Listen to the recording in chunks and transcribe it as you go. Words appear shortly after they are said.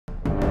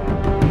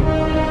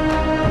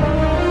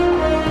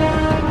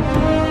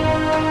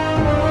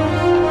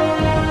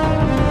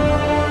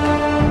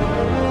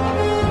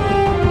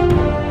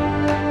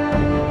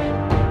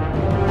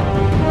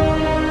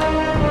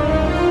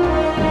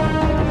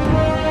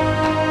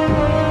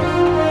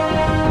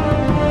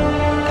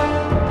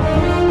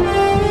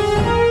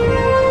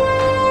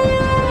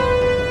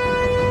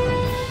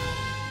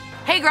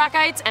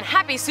Blackites, and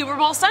happy Super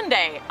Bowl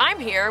Sunday. I'm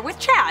here with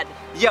Chad.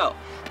 Yo,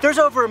 there's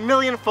over 1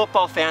 million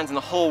football fans in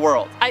the whole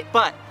world.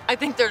 I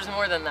think there's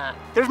more than that.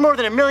 There's more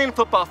than 1 million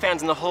football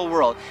fans in the whole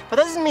world, but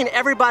that doesn't mean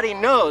everybody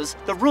knows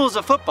the rules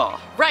of football.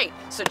 Right,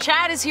 so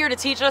Chad is here to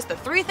teach us the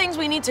 3 things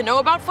we need to know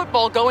about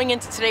football going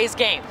into today's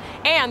game.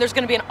 And there's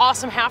gonna be an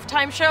awesome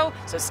halftime show,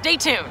 so stay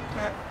tuned.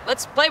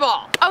 Let's play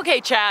ball.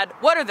 Okay, Chad,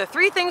 what are the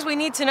 3 things we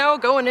need to know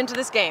going into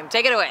this game?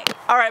 Take it away.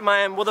 All right,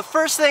 Mayim, well the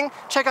first thing,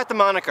 check out the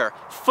moniker,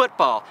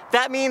 football.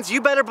 That means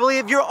you better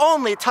believe you're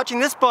only touching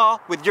this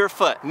ball with your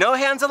foot. No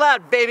hands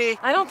allowed, baby.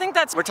 I don't think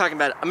that's... We're talking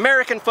about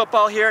American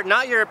football here,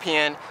 not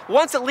European.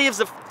 Once it leaves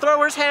the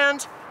thrower's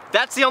hand,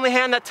 that's the only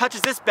hand that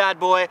touches this bad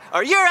boy,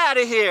 or you're out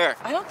of here.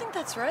 I don't think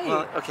that's right.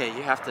 Well, okay,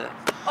 you have to...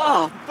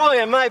 Oh, boy,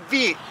 am I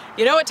beat.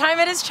 You know what time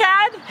it is,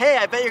 Chad? Hey,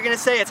 I bet you're gonna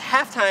say it's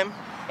halftime.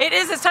 It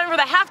is, it's time for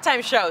the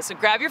halftime show, so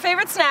grab your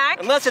favorite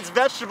snack. Unless it's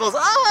vegetables,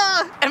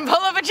 and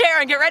pull up a chair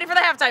and get ready for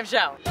the halftime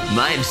show.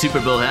 Mayim Super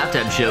Bowl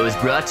halftime show is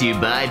brought to you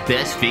by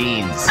Best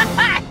Fiends.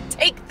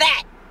 Take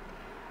that,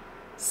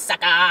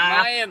 sucker.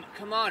 Mayim,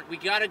 come on, we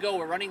gotta go,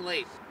 we're running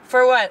late.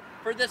 For what?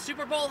 For the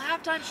Super Bowl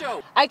halftime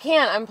show. I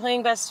can't, I'm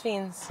playing Best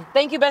Fiends.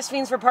 Thank you, Best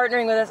Fiends, for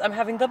partnering with us. I'm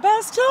having the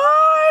best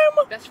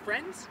time. Best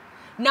friends?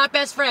 Not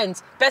Best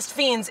Friends, Best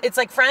Fiends. It's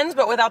like Friends,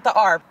 but without the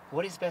R.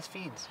 What is Best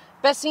Fiends?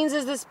 Best Fiends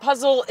is this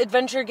puzzle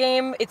adventure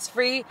game. It's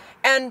free,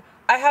 and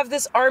I have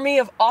this army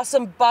of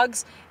awesome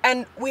bugs,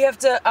 and we have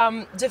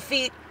to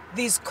defeat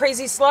these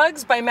crazy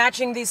slugs by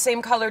matching these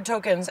same colored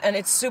tokens, and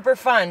it's super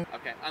fun.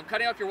 Okay, I'm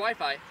cutting off your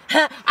Wi-Fi.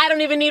 I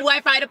don't even need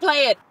Wi-Fi to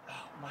play it. Oh,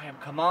 Mayim,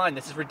 come on,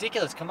 this is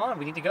ridiculous. Come on,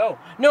 we need to go.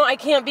 No, I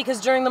can't, because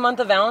during the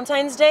month of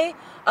Valentine's Day,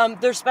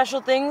 there's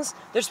special things,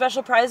 there's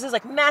special prizes,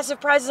 like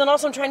massive prizes, and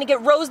also I'm trying to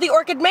get Rose the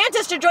Orchid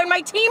Mantis to join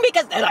my team,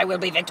 because then I will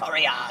be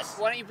victorious.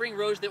 Why don't you bring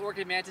Rose the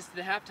Orchid Mantis to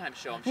the halftime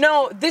show?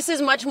 No, this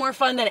is much more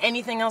fun than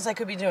anything else I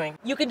could be doing.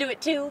 You can do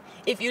it too.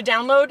 If you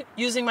download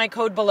using my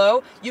code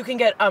below, you can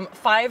get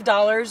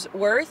 $5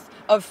 worth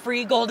of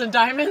free golden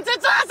diamonds.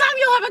 It's awesome!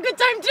 You'll have a good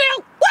time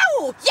too!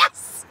 Woo!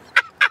 Yes!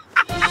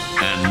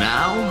 And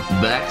now,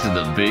 back to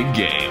the big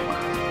game.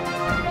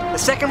 The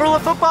second rule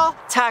of football,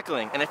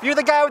 tackling. And if you're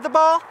the guy with the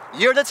ball,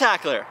 you're the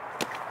tackler.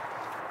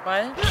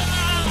 What?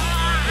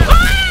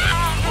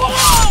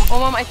 Well,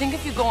 Mom, I think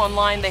if you go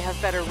online, they have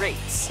better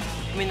rates.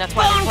 I mean, that's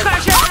why.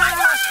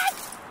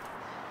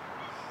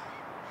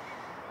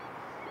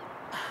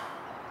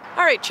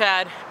 All right,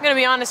 Chad, I'm gonna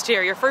be honest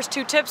here. Your first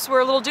 2 tips were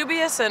a little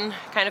dubious and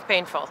kind of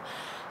painful.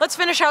 Let's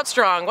finish out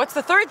strong. What's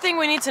the 3rd thing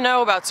we need to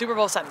know about Super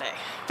Bowl Sunday?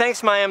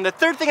 Thanks, Mayim. The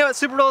 3rd thing about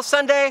Super Bowl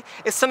Sunday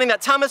is something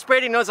that Thomas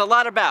Brady knows a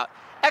lot about.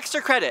 Extra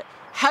credit.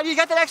 How do you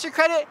get that extra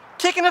credit?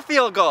 Kicking a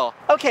field goal.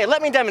 Okay,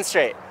 let me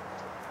demonstrate.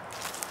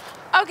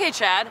 Okay,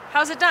 Chad,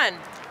 how's it done?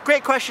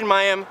 Great question,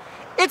 Mayim.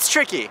 It's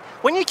tricky.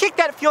 When you kick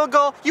that field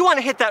goal, you want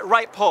to hit that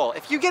right pole.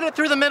 If you get it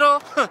through the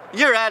middle,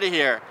 you're out of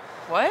here.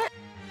 What?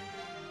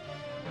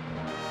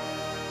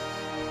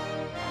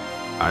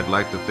 I'd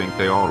like to think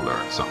they all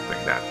learned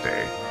something that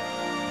day.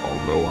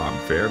 Although I'm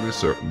fairly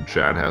certain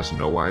Chad has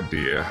no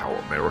idea how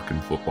American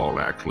football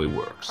actually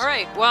works. All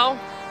right, well,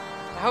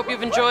 I hope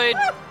you've enjoyed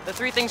the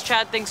 3 things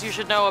Chad thinks you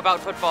should know about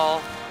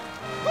football.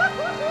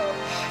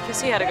 I guess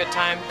he had a good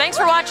time. Thanks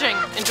for watching.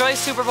 Enjoy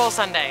Super Bowl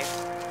Sunday.